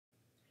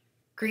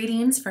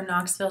Greetings from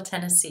Knoxville,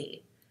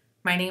 Tennessee.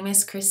 My name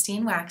is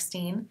Christine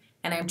Waxstein,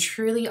 and I'm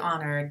truly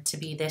honored to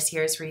be this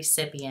year's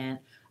recipient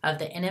of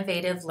the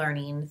Innovative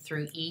Learning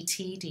Through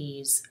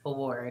ETDs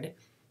Award,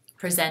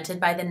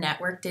 presented by the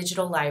Network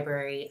Digital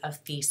Library of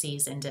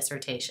Theses and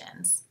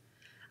Dissertations.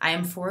 I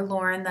am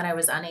forlorn that I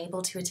was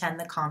unable to attend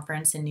the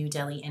conference in New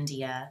Delhi,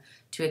 India,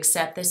 to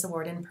accept this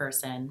award in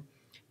person,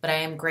 but I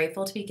am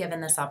grateful to be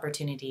given this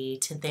opportunity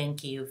to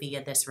thank you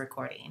via this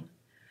recording.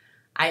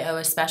 I owe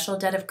a special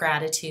debt of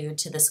gratitude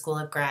to the School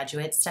of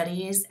Graduate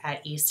Studies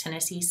at East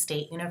Tennessee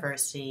State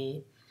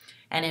University,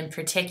 and in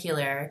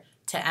particular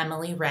to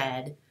Emily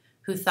Redd,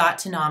 who thought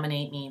to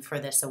nominate me for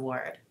this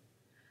award.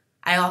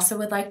 I also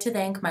would like to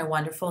thank my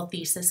wonderful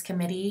thesis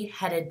committee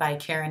headed by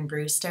Karen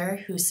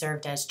Brewster, who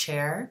served as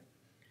chair,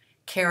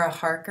 Kara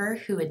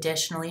Harker, who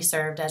additionally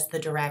served as the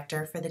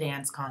director for the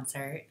dance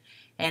concert,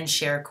 and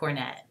Cher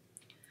Cornett.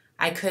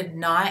 I could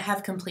not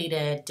have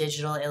completed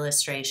digital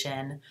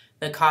illustration,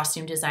 the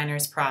costume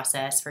designer's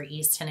process for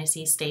East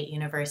Tennessee State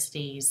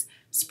University's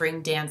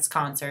Spring Dance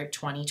Concert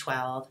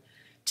 2012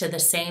 to the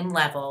same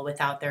level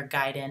without their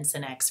guidance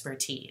and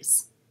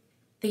expertise.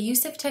 The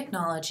use of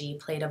technology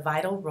played a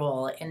vital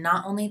role in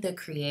not only the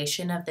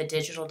creation of the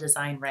digital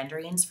design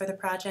renderings for the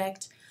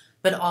project,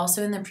 but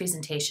also in the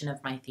presentation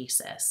of my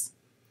thesis.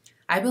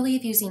 I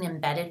believe using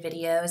embedded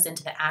videos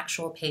into the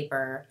actual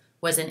paper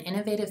was an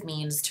innovative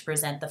means to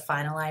present the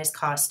finalized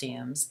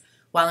costumes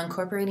while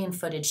incorporating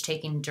footage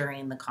taken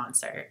during the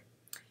concert.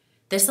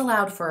 This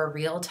allowed for a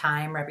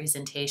real-time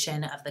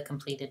representation of the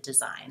completed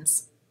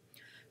designs.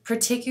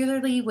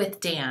 Particularly with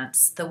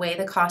dance, the way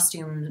the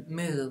costume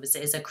moves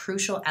is a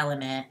crucial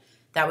element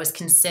that was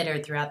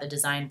considered throughout the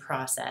design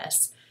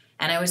process,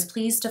 and I was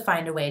pleased to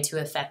find a way to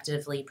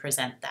effectively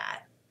present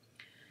that.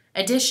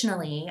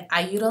 Additionally,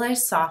 I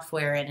utilized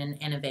software in an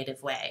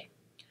innovative way.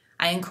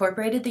 I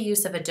incorporated the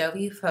use of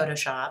Adobe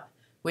Photoshop,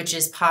 which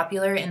is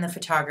popular in the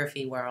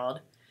photography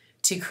world,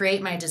 to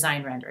create my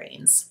design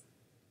renderings.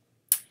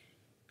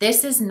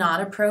 This is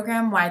not a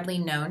program widely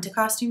known to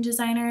costume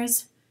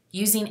designers.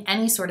 Using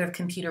any sort of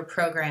computer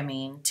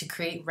programming to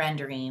create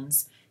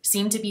renderings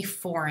seemed to be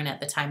foreign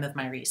at the time of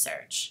my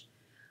research.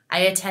 I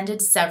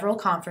attended several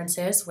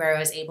conferences where I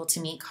was able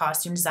to meet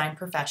costume design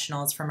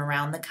professionals from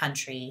around the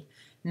country,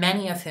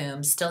 many of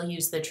whom still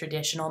use the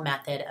traditional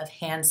method of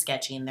hand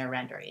sketching their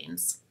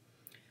renderings.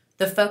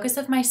 The focus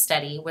of my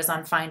study was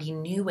on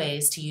finding new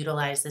ways to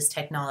utilize this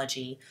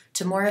technology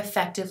to more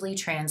effectively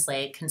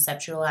translate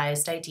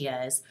conceptualized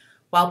ideas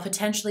while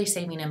potentially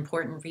saving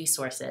important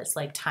resources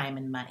like time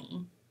and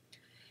money.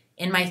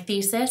 In my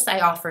thesis,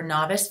 I offer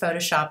novice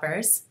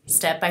Photoshoppers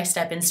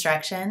step-by-step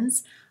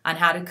instructions on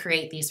how to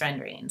create these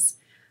renderings.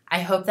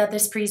 I hope that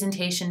this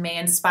presentation may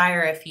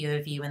inspire a few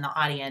of you in the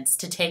audience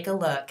to take a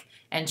look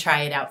and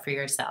try it out for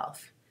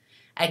yourself.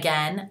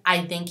 Again,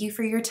 I thank you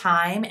for your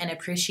time and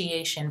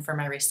appreciation for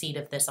my receipt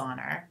of this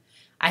honor.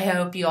 I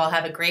hope you all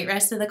have a great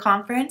rest of the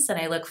conference, and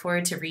I look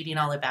forward to reading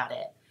all about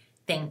it.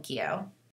 Thank you.